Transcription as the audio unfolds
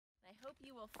hope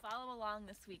you will follow along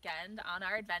this weekend on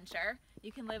our adventure.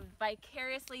 You can live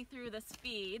vicariously through this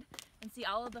feed and see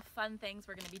all of the fun things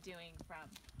we're going to be doing, from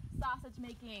sausage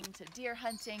making to deer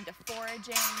hunting to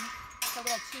foraging, to a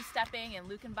little two-stepping in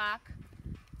Lukenbach.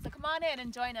 So come on in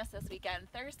and join us this weekend,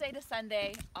 Thursday to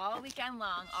Sunday, all weekend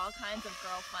long, all kinds of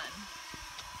girl fun.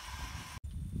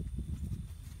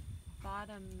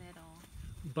 Bottom middle.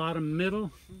 Bottom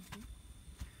middle? Mm-hmm.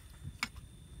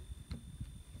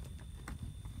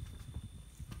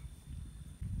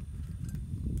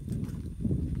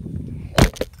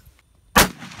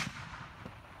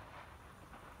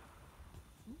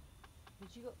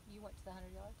 You went to the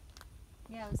 100 yard?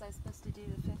 Yeah, was I supposed to do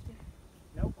the 50?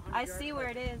 Nope. I see where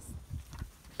it is.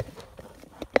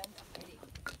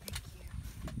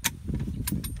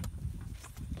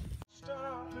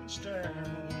 Stop and stare.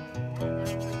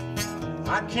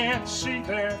 I can't see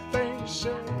their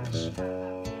faces,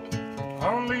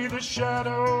 only the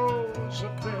shadows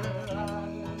of their eyes.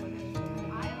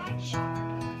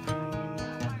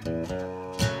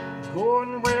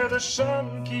 Going where the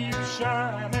sun keeps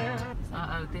shining.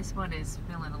 Uh-oh, this one is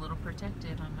feeling a little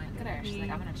protective on my Look at her. She's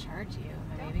like, I'm going to charge you.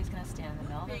 My baby's going to stand in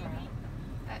the middle of the road.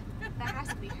 That has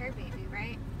to be her baby,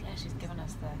 right? Yeah, she's giving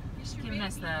us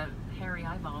the hairy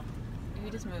eyeball. If you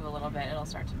just move a little bit, it'll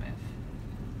start to move.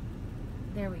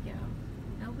 There we go.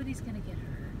 Nobody's going to get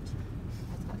hurt.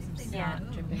 That's got some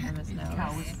snot dripping from his nose.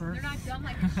 Cow whisperer. They're not done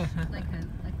like a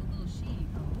little sheep.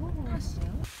 Oh, still.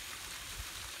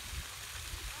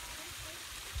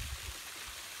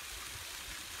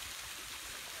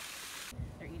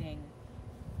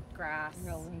 Grass,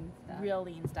 real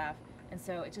lean stuff, and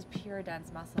so it's just pure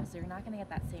dense muscle, so you're not going to get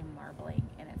that same marbling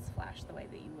in its flesh the way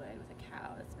that you would with a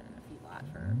cow that's been in a feedlot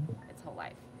for its whole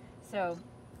life. So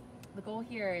the goal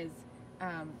here is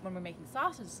when we're making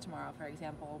sausages tomorrow, for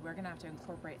example, we're going to have to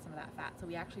incorporate some of that fat. So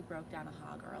we actually broke down a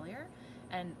hog earlier,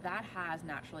 and that has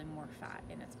naturally more fat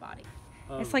in its body.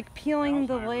 It's like peeling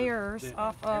the layers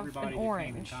off of an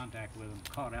orange. Came in contact with them,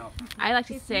 caught out. I like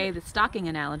to say the stocking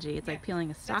analogy. It's like peeling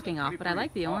a stocking off, but I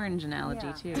like the orange analogy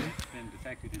too. It's been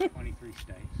detected in 23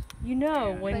 states. You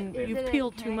know when you've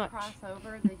peeled too much.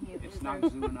 It's not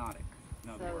zoonotic. In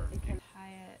other words, You can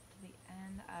tie it to the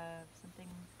end of something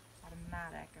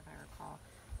automatic, if I recall,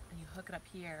 and you hook it up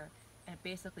here, and it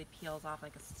basically peels off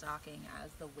like a stocking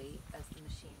as the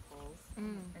machine pulls,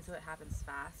 and so it happens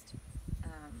fast.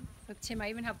 Look, Tim, I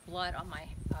even have blood on my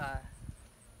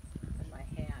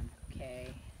hand.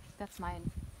 Okay. That's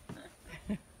mine.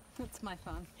 That's my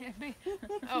phone.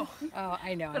 Oh,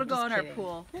 I know. It'll go in our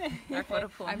pool. Our photo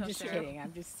pool. I'm just kidding.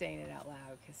 I'm just saying it out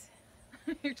loud because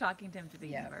you're talking to him to the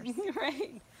universe.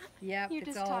 Right. Yep, You're it's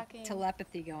just all talking.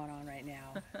 telepathy going on right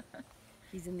now.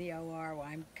 He's in the OR while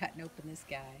I'm cutting open this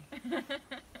guy.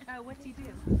 What do you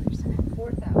do?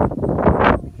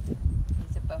 4,000.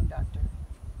 He's a bone doctor.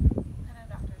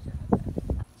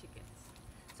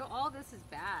 So all this is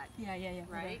bad. Yeah.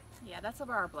 Right? Yeah, that's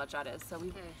where our bloodshot is. So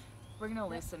we're gonna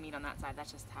lose some meat on that side.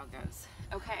 That's just how it goes.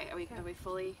 Okay, are we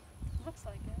fully? Looks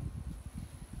like it.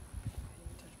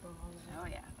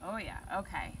 Oh yeah.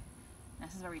 Okay.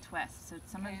 This is where we twist. So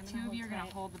two of you are gonna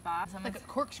hold the box. Like a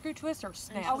corkscrew twist or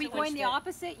snap? Are we going the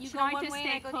opposite? You go one way and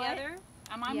I go the other?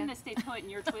 I'm gonna stay put and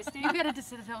you're twisting. You gotta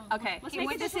decide. Okay.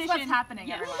 This is what's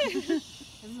happening, everyone. This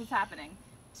is what's happening.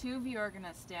 Two of you are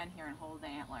gonna stand here and hold the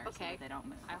antlers so that they don't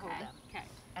move. I hold them. Okay.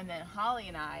 And then Holly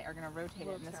and I are gonna rotate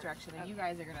it in this direction, and you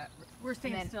guys are gonna. We're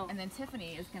staying still. And then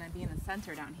Tiffany is gonna be in the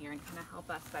center down here and kind of help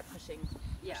us by pushing.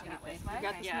 Yeah. That way. You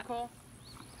got this, Nicole?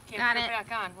 Can't Got put it.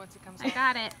 back on once it comes I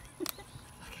got it. I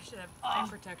should have eye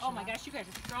protection. Oh my gosh, you guys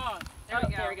are strong. There we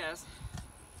go. There it goes.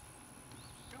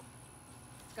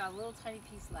 It's got a little tiny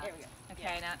piece left. There we go.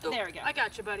 Okay, now There we go. I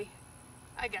got you, buddy.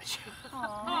 I got you.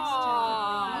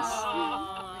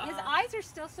 His eyes are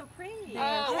still so pretty.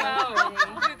 Oh, wow.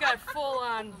 We've got full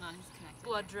on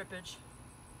blood drippage.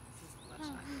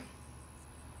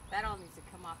 That all needs to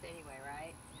come off anyway,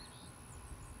 right?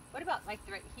 What about like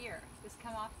right here? This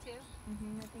come off too?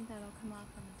 I think that'll come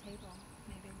off on the table.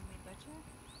 Maybe when we butcher.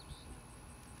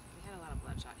 we had a lot of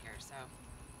bloodshot here, so.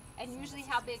 And usually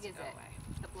how big is it?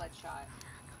 The bloodshot?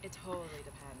 It totally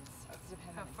depends. It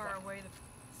depends How on far away the...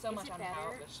 So Is much it on how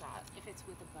better it was shot. if it's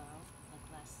with a bow, like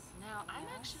less? No, I'm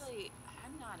Yes.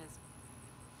 I'm not as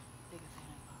big a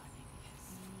fan of bowing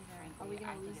because Are we frankly,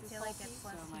 gonna I lose think this it's whole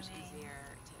so piece? much easier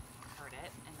to hurt it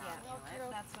and not kill it.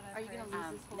 That's what I've Are you heard. gonna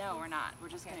lose this whole No, piece? we're not.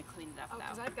 We're just gonna clean it up Oh,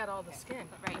 because though. I've got all the skin.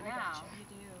 But right now, You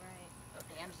do, right.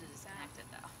 the end is disconnected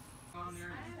though. I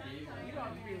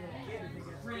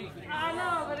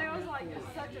know, but it was like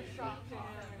such a shock to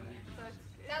him.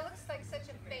 That looks like such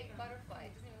a fake butterfly.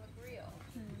 It doesn't even look real.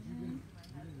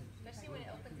 Especially when it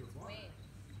opens its wings.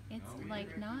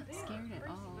 like not scared at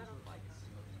all.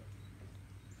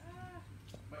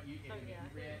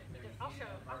 I'll show.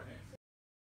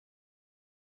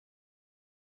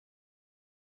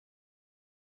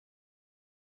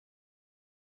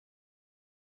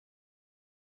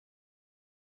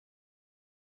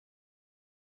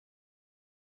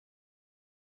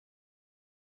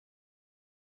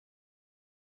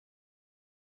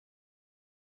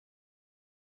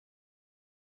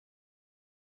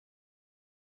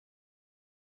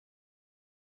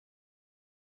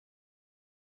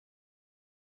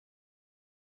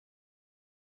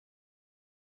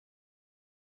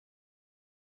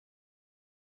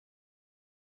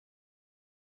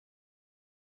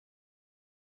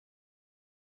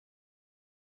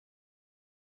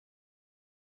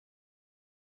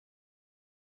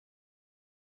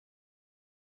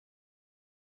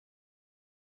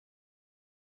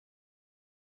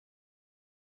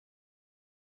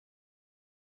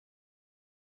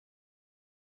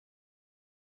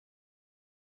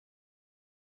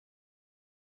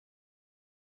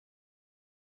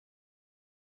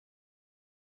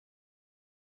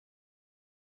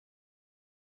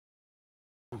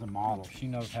 The model, she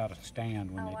knows how to stand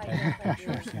when they take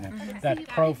pictures, you know. That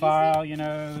profile, you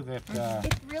know, that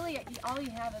It's really, all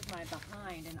you have is my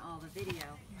behind in all the video.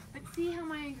 But see how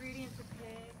my ingredients are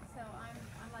pig? So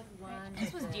I'm like one.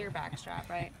 This was deer backstrap,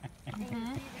 right? You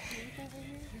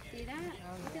see that?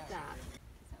 Look at that.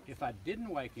 if I didn't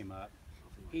wake him up,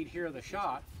 he'd hear the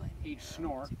shot, he'd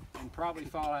snort, and probably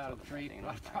fall out of the tree, and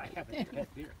I'd probably have a dead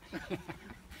deer.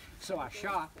 So I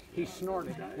shot, he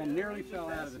snorted, and nearly fell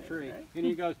out of the tree. And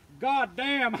he goes, "God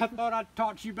damn, I thought I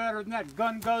taught you better than that.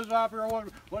 Gun goes off here,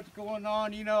 what's going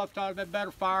on? You know, I thought I'd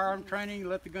better firearm training,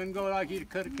 let the gun go like you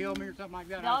could have killed me or something like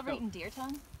that." Y'all ever eaten deer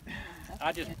tongue?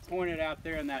 I just pointed out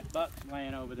there and that buck's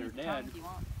laying over there dead.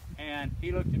 And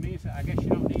he looked at me and said, "I guess you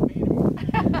don't need me anymore."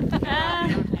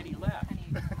 And he left.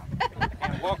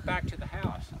 And walked back to the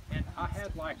house. And I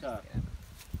had like a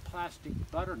plastic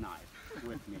butter knife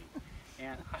with me.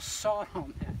 And I sawed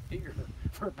on that deer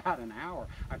for about an hour.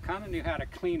 I kind of knew how to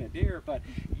clean a deer, but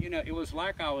you know, it was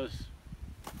like I was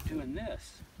doing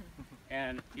this.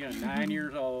 And you know, 9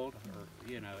 years old, or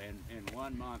you know, in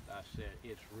 1 month, I said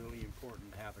it's really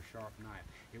important to have a sharp knife.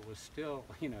 It was still,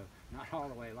 you know, not all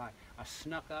the way light. I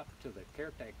snuck up to the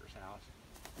caretaker's house,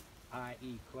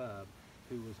 i.e. Club,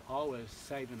 who was always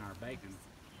saving our bacon,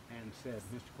 and said,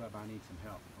 "Mr. Club, I need some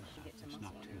help." It's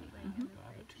not 2 1/2. Do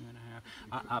I have a 2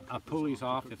 1/2? I pull these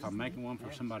off if I'm making one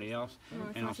for somebody else,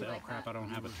 and I'll say, "Oh crap, I don't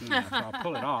have a 2 1/2." So I'll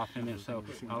pull it off, and then so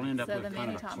I'll end up with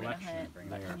kind of a collection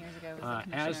there.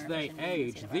 As they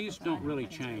age, these don't really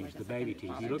change, the baby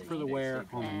teeth. You look for the wear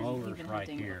on the molars right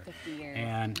here,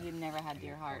 and you've never had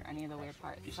deer heart, any of the weird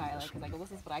parts. So I like, well,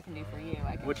 this is what I can do for you.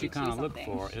 I can what you teach kind of look something.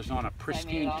 for is on a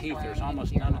pristine all teeth, for there's him,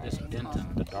 almost deer none of heart. this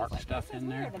dentin, the dark stuff in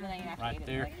there, But then you have to right eat it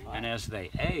there. like And as they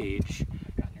age,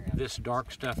 this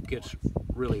dark stuff gets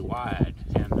really wide,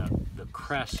 and the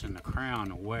crest and the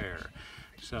crown wear.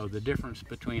 So the difference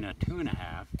between a 2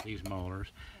 1/2, these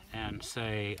molars, and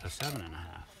say a 7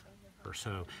 1/2 or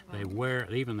so, they wear,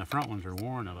 even the front ones are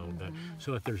worn a little bit.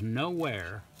 So if there's no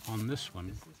wear on this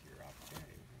one,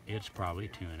 it's probably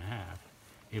 2 1/2.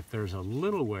 If there's a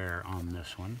little wear on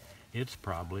this one, it's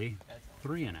probably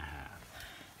 3 1/2.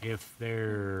 If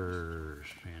there's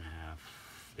 3 1/2,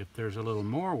 if there's a little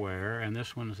more wear, and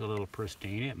this one's a little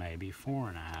pristine, it may be 4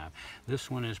 1/2.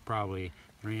 This one is probably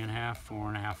 3 1/2,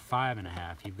 4 1/2, 5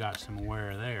 1/2. You've got some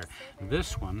wear there.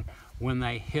 This one, when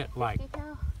they hit like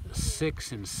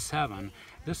 6 and 7,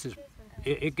 this is,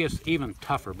 it gets even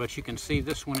tougher, but you can see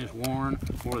this one is worn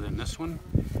more than this one.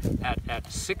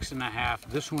 At 6 1/2,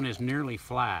 this one is nearly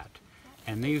flat,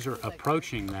 and these are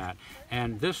approaching that.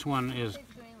 And this one is,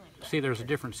 see, there's a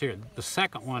difference here. The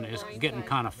second one is getting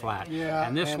kind of flat,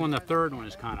 and this one, the third one,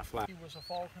 is kind of flat. He was a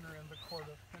falconer in the court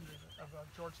of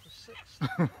George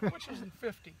VI, which was in the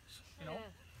 50s, you know.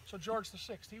 So George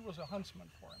VI, he was a huntsman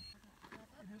for him.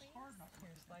 It is hard not to.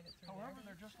 However,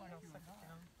 they're just like you and I.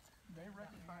 They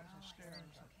recognize the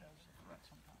scares as a threat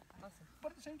sometimes. Awesome.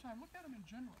 But at the same time, look at them in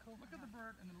general. Look at the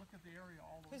bird and then look at the area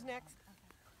all over. Who's next?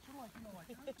 Sort of like, you know,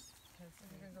 like this.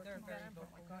 They're very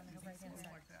vocal.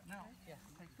 Like that. Now,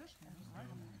 take this one, right?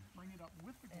 Bring it up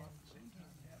with the glove at the same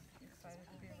time. Excited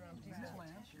to be around these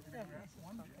lands. You're going to grab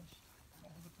one dish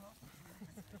over the top.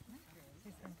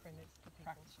 He's imprinted to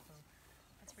practice.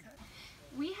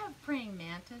 We have praying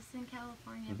mantis in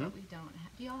California, but we don't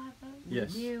have. Do y'all have those?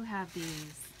 Yes. We do have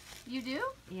these. You do?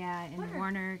 Yeah, in Where?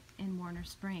 Warner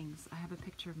Springs. I have a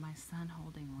picture of my son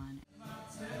holding one.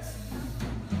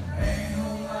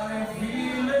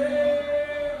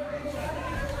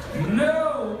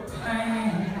 No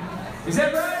pain Is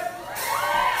that right?